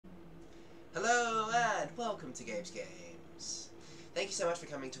welcome to Gabe's Games. Thank you so much for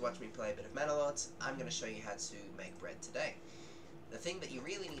coming to watch me play a bit of Manor. I'm going to show you how to make bread today. The thing that you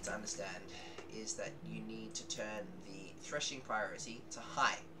really need to understand is that you need to turn the threshing priority to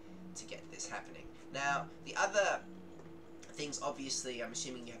high to get this happening. Now, the other things, obviously, I'm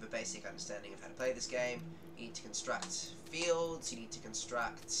assuming you have a basic understanding of how to play this game. You need to construct fields, you need to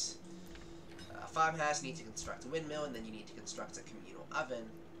construct a farmhouse, you need to construct a windmill, and then you need to construct a communal oven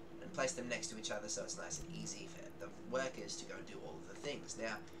and place them next to each other so it's nice and easy for the workers to go and do all of the things.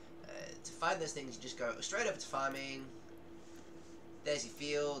 Now, to find those things, you just go straight over to farming. There's your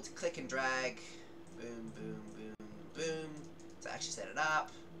field, click and drag, boom, boom, boom, boom, to actually set it up.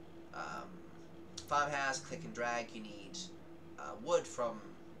 Farmhouse, click and drag, you need wood from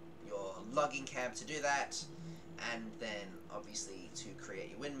your logging camp to do that, and then obviously to create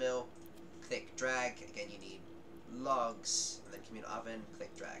your windmill, click, drag, again you need logs, and then communal oven,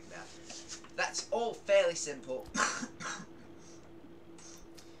 click, drag. Now, that's all fairly simple.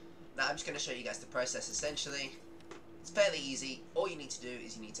 Now I'm just going to show you guys the process essentially. It's fairly easy. All you need to do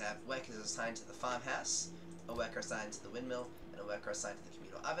is you need to have workers assigned to the farmhouse, a worker assigned to the windmill, and a worker assigned to the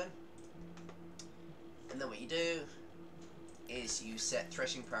communal oven. And then what you do is you set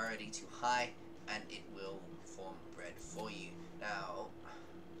threshing priority to high, and it will form bread for you. Now,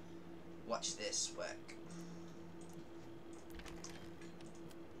 watch this work.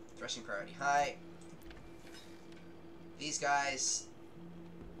 Threshing priority high. These guys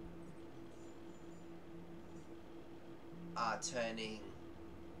are turning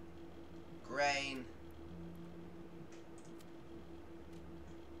grain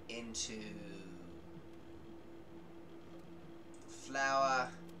into flour,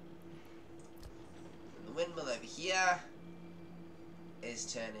 and the windmill over here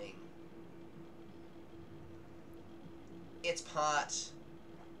is turning its part.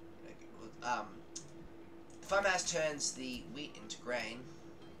 The farmhouse turns the wheat into grain.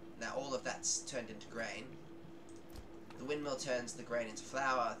 Now all of that's turned into grain. The windmill turns the grain into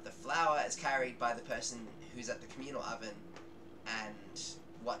flour. The flour is carried by the person who's at the communal oven and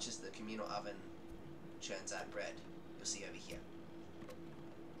watches the communal oven churns out bread. You'll see over here.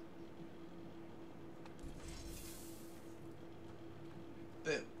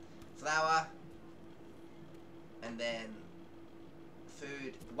 Boom. Flour, and then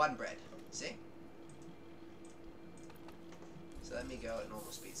food, one bread. See? So let me go at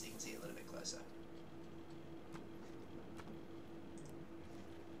normal speed so you can see it a little bit closer.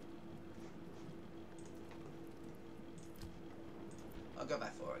 I'll go by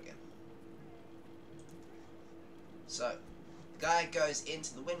 4 again. So, the guy goes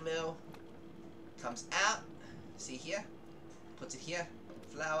into the windmill, comes out, see here, puts it here,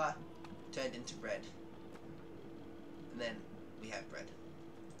 flour, turned into bread. And then we have bread.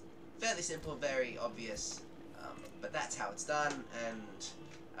 Fairly simple, very obvious, but that's how it's done, and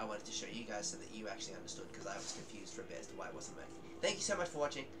I wanted to show you guys so that you actually understood, because I was confused for a bit as to why it wasn't working. Thank you so much for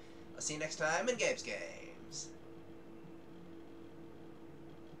watching. I'll see you next time in Gabe's Games.